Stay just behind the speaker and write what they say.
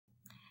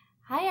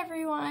Hi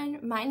everyone,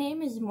 my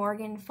name is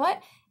Morgan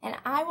Foote and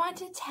I want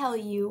to tell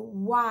you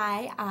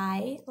why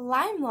I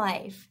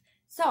LimeLife.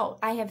 So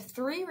I have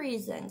 3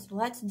 reasons.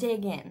 Let's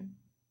dig in.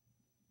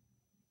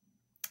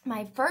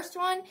 My first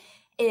one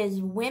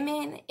is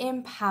women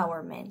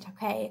empowerment,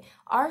 okay?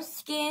 Our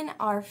skin,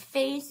 our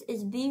face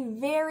is the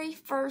very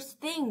first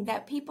thing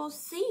that people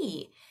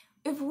see.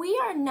 If we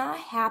are not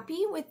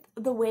happy with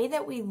the way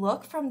that we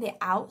look from the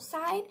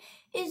outside,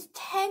 it's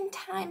 10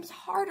 times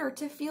harder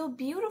to feel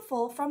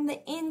beautiful from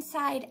the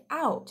inside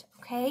out,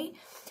 okay?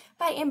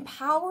 By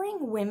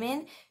empowering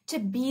women to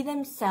be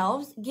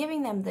themselves,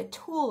 giving them the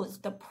tools,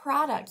 the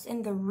products,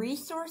 and the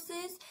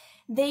resources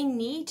they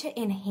need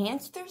to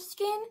enhance their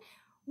skin,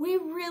 we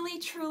really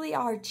truly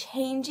are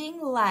changing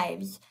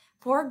lives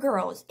for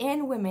girls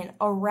and women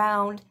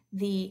around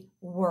the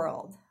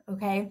world,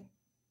 okay?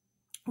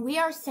 We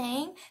are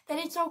saying that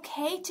it's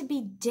okay to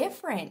be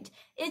different.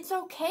 It's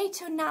okay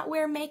to not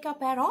wear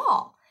makeup at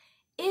all.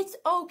 It's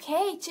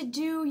okay to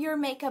do your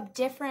makeup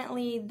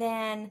differently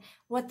than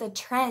what the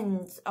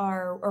trends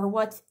are or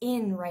what's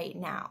in right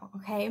now,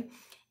 okay?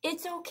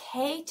 It's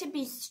okay to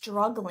be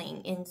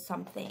struggling in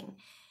something.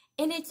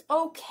 And it's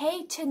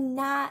okay to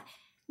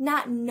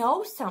not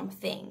know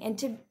something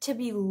and to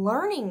be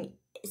learning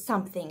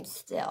something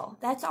still.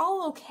 That's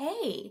all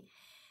okay.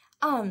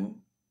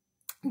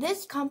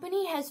 This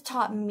company has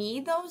taught me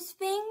those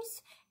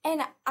things,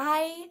 and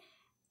it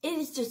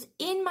is just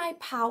in my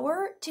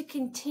power to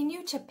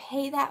continue to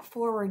pay that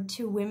forward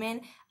to women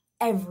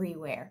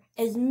everywhere,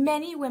 as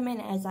many women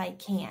as I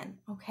can,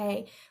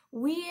 okay?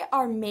 We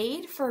are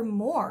made for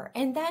more,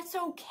 and that's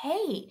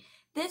okay.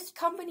 This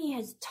company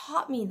has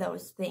taught me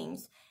those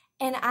things,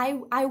 and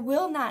I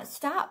will not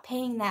stop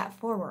paying that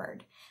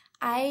forward.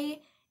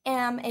 I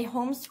am a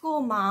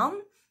homeschool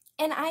mom,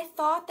 and I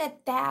thought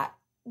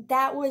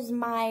that was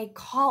my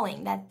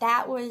calling,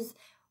 that was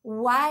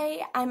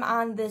why I'm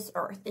on this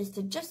earth, is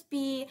to just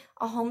be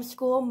a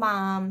homeschool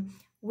mom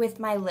with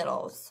my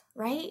littles,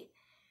 right?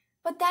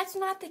 But that's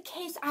not the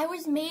case. I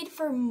was made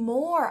for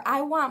more.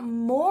 I want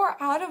more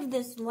out of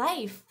this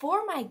life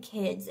for my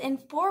kids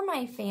and for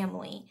my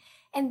family.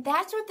 And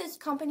that's what this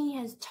company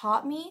has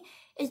taught me,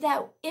 is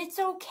that it's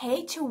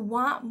okay to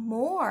want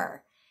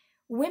more.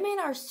 Women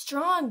are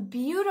strong,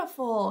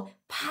 beautiful,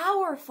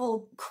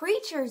 powerful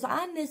creatures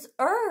on this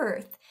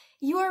earth.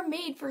 You are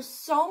made for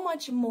so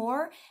much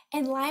more,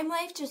 and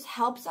LimeLife just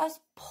helps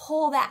us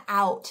pull that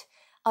out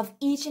of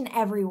each and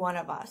every one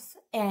of us.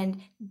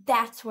 And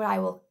that's what I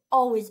will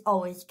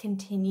always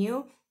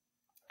continue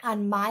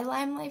on my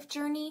LimeLife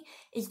journey,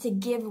 is to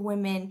give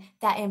women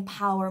that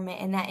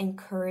empowerment and that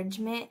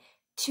encouragement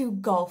to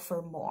go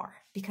for more,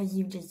 because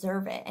you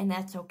deserve it, and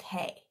that's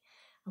okay,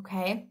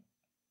 okay?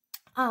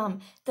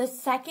 The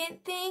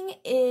second thing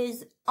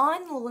is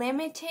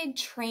unlimited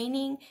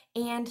training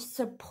and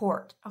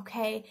support,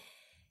 okay?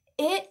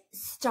 It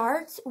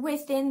starts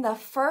within the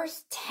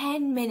first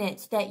 10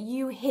 minutes that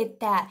you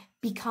hit that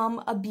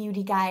Become a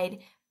Beauty Guide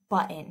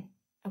button,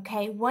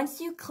 okay? Once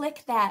you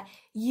click that,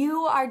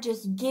 you are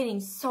just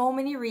getting so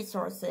many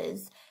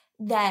resources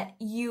that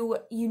you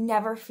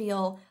never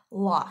feel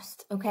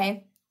lost,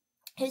 okay?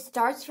 It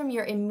starts from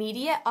your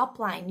immediate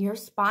upline, your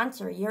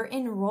sponsor, your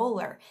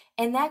enroller,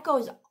 and that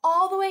goes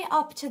all the way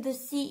up to the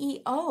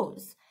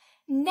CEOs.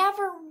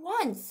 Never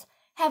once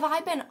have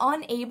I been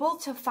unable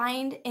to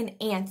find an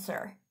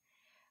answer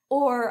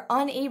or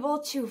unable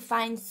to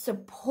find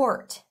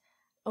support,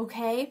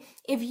 okay?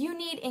 If you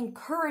need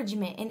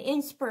encouragement and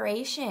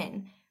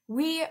inspiration,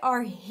 we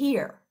are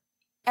here.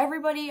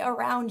 Everybody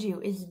around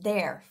you is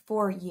there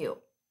for you.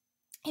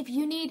 If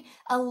you need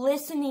a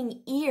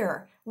listening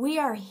ear, we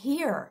are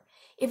here.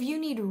 If you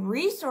need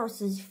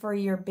resources for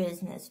your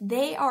business,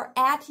 they are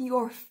at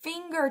your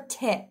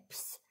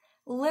fingertips,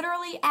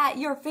 literally at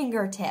your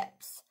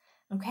fingertips,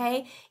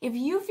 okay? If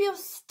you feel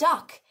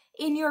stuck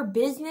in your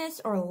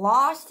business or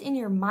lost in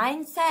your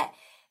mindset,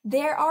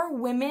 there are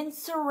women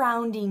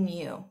surrounding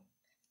you.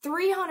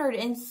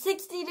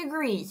 360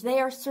 degrees, they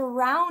are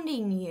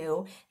surrounding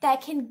you that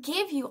can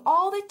give you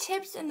all the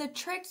tips and the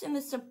tricks and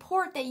the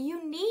support that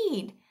you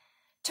need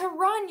to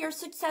run your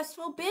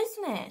successful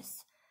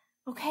business.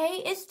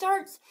 Okay, it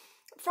starts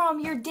from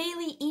your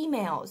daily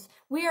emails.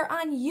 We are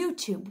on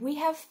YouTube. We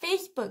have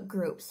Facebook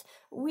groups.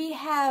 We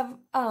have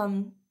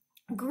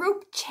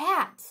group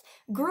chats,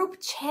 group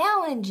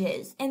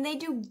challenges, and they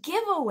do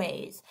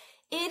giveaways.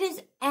 It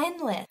is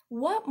endless.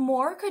 What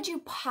more could you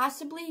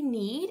possibly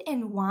need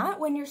and want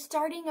when you're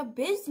starting a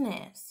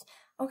business?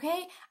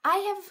 Okay,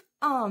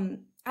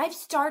 I've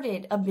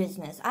started a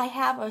business. I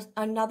have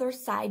another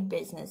side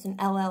business, an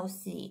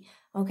LLC.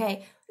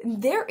 Okay,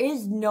 there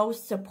is no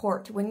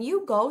support. When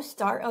you go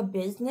start a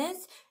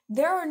business,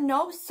 there are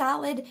no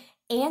solid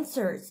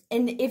answers.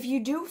 And if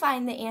you do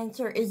find the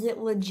answer, is it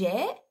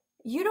legit?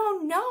 You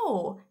don't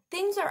know.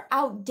 Things are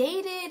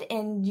outdated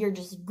and you're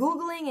just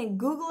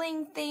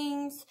Googling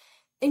things,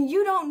 and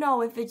you don't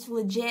know if it's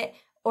legit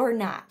or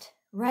not,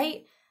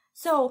 right?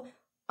 So,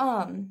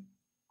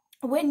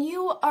 when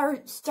you are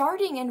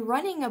starting and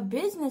running a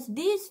business,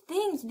 these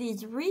things,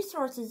 these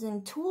resources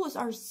and tools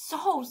are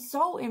so,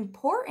 so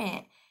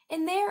important.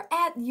 And they're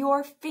at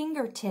your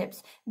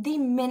fingertips the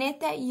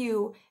minute that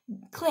you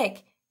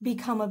click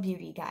become a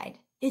beauty guide.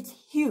 It's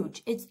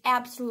huge. It's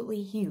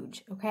absolutely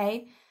huge,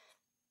 okay?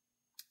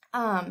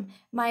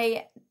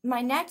 My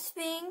next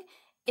thing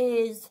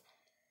is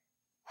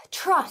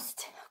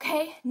trust,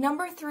 okay?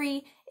 Number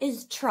 3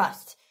 is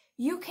trust.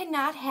 You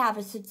cannot have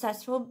a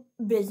successful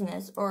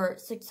business or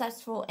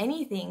successful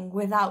anything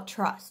without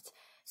trust.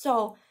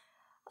 So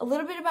a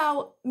little bit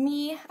about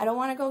me. I don't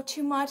want to go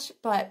too much,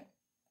 but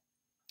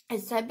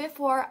as said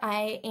before,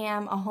 I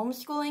am a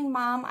homeschooling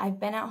mom. I've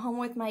been at home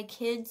with my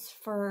kids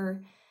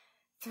for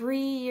 3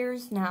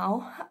 years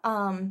now.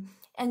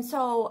 And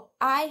so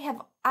I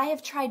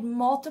have tried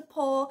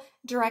multiple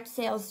direct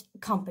sales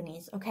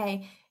companies,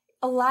 okay?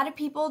 A lot of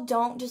people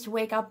don't just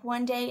wake up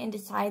one day and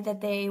decide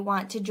that they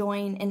want to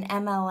join an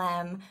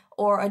MLM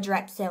or a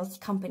direct sales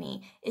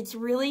company. It's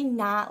really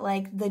not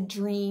like the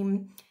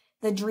dream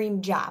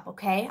job,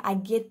 okay? I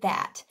get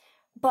that.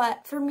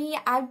 But for me,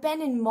 I've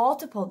been in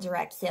multiple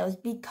direct sales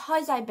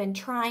because I've been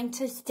trying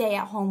to stay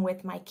at home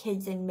with my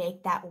kids and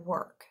make that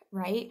work,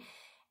 right?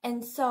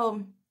 And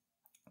so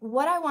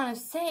what I want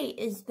to say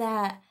is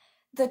that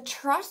the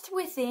trust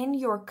within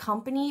your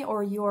company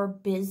or your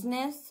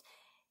business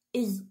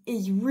is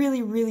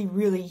really, really,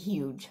 really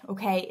huge,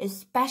 okay?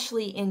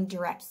 Especially in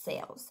direct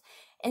sales.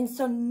 And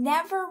so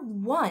never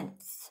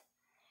once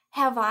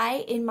have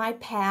I, in my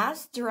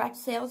past direct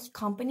sales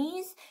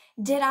companies,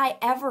 did I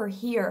ever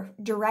hear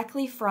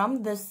directly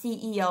from the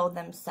CEO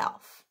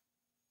themselves.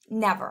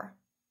 Never,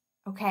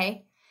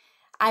 okay?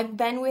 I've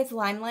been with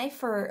LimeLife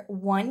for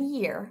 1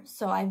 year,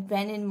 so I've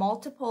been in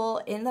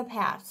multiple in the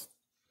past,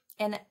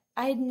 and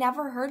I had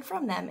never heard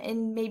from them,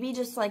 and maybe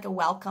just like a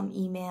welcome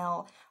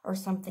email or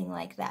something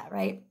like that,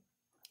 right?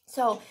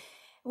 So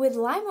with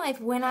LimeLife,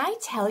 when I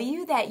tell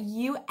you that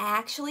you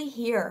actually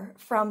hear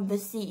from the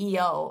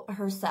CEO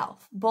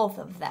herself, both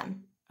of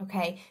them,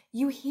 okay?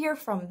 You hear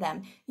from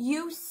them.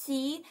 You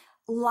see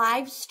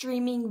live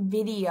streaming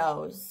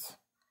videos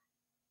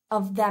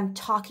of them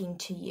talking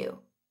to you,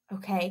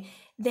 okay?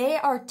 They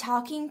are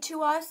talking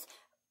to us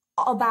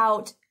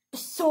about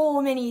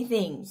so many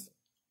things.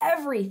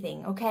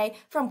 Everything, okay?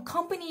 From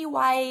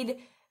company-wide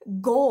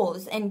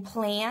goals and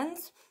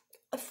plans,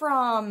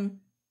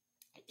 from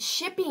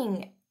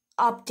shipping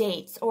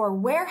updates or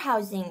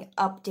warehousing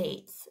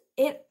updates.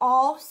 It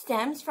all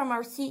stems from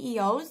our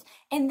CEOs,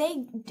 and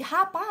they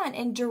hop on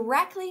and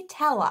directly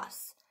tell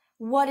us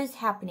what is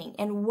happening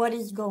and what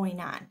is going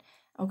on,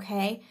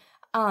 okay?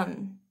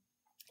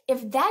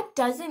 If that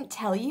doesn't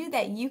tell you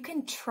that you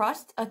can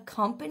trust a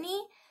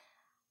company,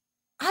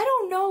 I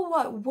don't know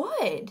what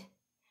would.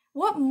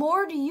 What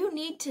more do you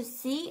need to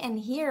see and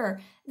hear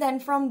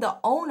than from the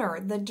owner,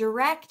 the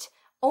direct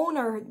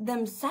owner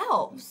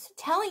themselves,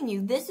 telling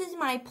you this is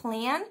my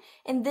plan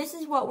and this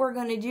is what we're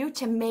going to do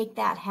to make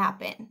that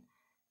happen,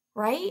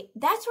 right?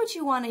 That's what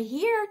you want to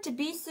hear to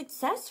be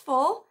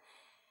successful.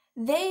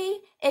 They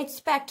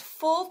expect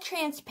full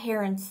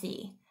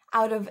transparency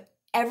out of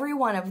every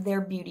one of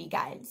their beauty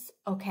guides,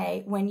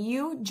 okay? When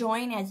you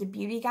join as a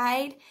beauty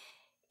guide,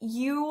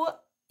 you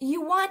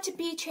want to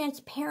be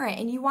transparent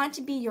and you want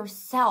to be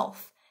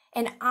yourself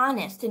and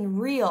honest and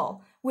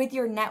real with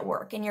your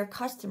network and your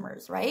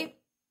customers, right?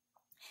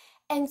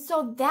 And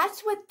so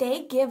that's what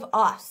they give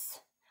us.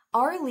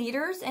 Our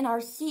leaders and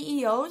our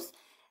CEOs,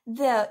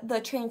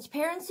 the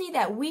transparency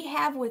that we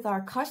have with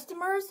our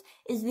customers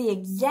is the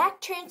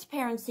exact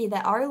transparency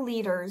that our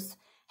leaders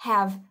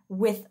have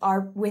with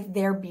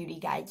their beauty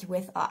guides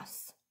with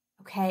us.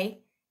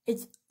 Okay?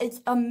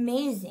 It's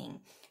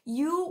amazing.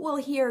 You will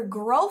hear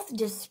growth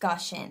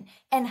discussion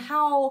and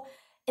how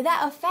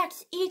that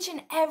affects each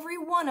and every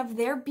one of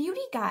their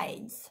beauty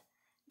guides.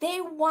 They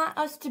want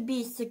us to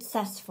be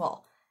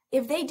successful.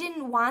 If they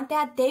didn't want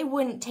that, they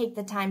wouldn't take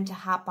the time to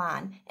hop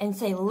on and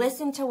say,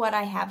 listen to what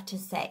I have to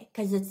say,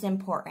 because it's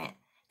important.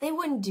 They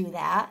wouldn't do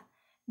that.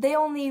 They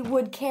only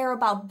would care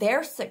about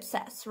their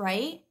success,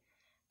 right?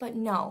 But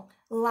no,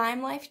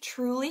 LimeLife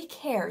truly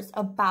cares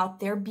about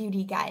their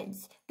beauty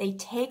guides. They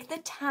take the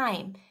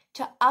time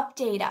to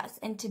update us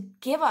and to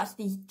give us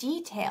these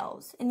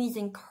details and these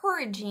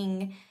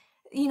encouraging,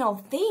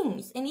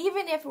 things. And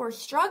even if we're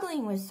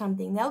struggling with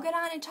something, they'll get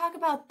on and talk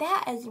about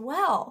that as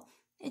well.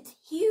 It's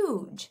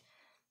huge.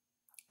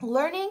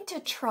 Learning to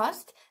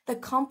trust the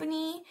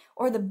company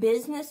or the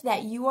business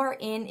that you are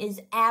in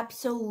is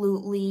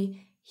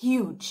absolutely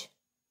huge.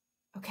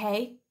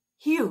 Okay?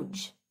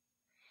 Huge.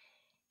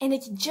 And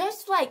it's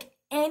just like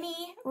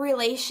any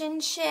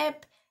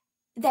relationship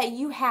that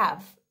you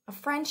have, a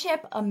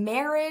friendship, a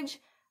marriage,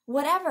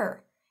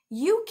 whatever.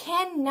 You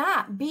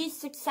cannot be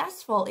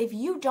successful if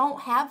you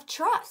don't have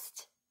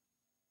trust.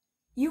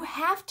 You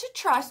have to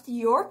trust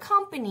your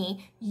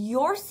company,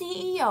 your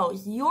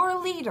CEOs,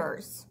 your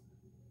leaders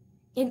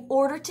in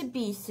order to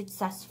be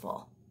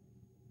successful.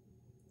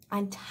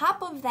 On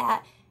top of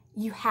that,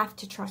 you have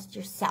to trust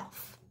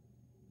yourself.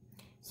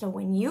 So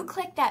when you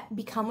click that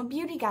Become a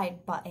Beauty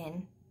Guide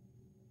button,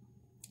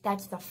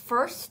 That's the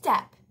first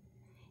step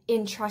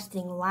in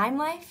trusting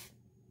LimeLife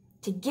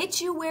to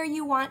get you where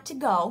you want to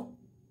go.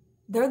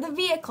 They're the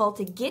vehicle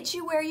to get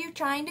you where you're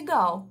trying to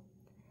go.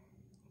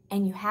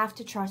 And you have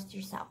to trust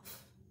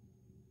yourself.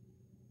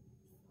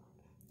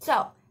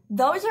 So,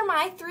 those are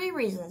my 3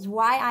 reasons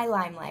why I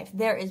LimeLife.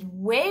 There is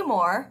way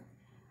more.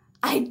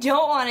 I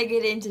don't want to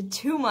get into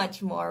too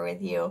much more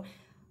with you.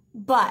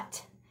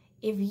 But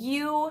if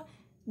you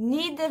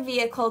need the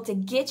vehicle to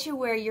get you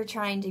where you're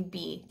trying to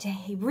be, to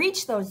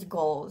reach those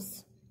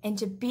goals, and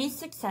to be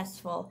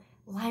successful,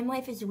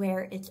 LimeLife is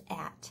where it's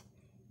at.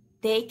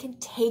 They can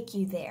take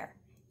you there.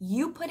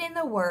 You put in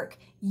the work,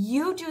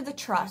 you do the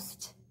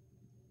trust,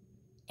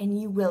 and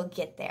you will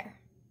get there.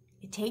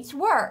 It takes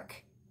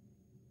work,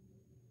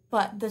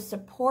 but the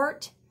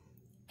support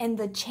and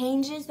the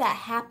changes that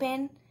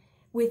happen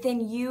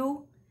within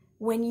you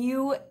when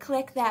you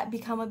click that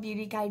Become a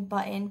Beauty Guide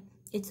button,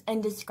 it's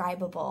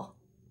indescribable.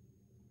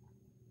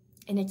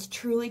 And it's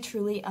truly,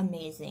 truly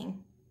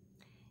amazing.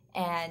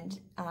 And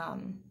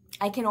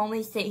I can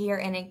only sit here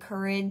and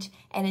encourage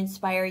and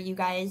inspire you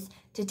guys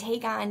to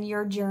take on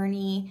your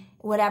journey,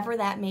 whatever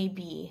that may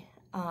be.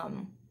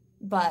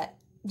 But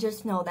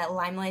just know that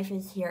LimeLife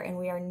is here and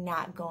we are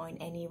not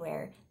going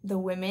anywhere. The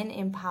women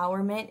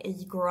empowerment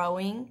is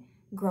growing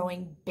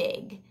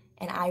big,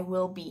 and I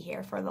will be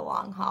here for the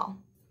long haul.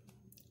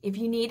 If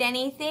you need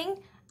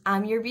anything,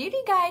 I'm your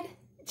beauty guide.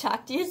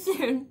 Talk to you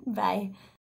soon. Bye.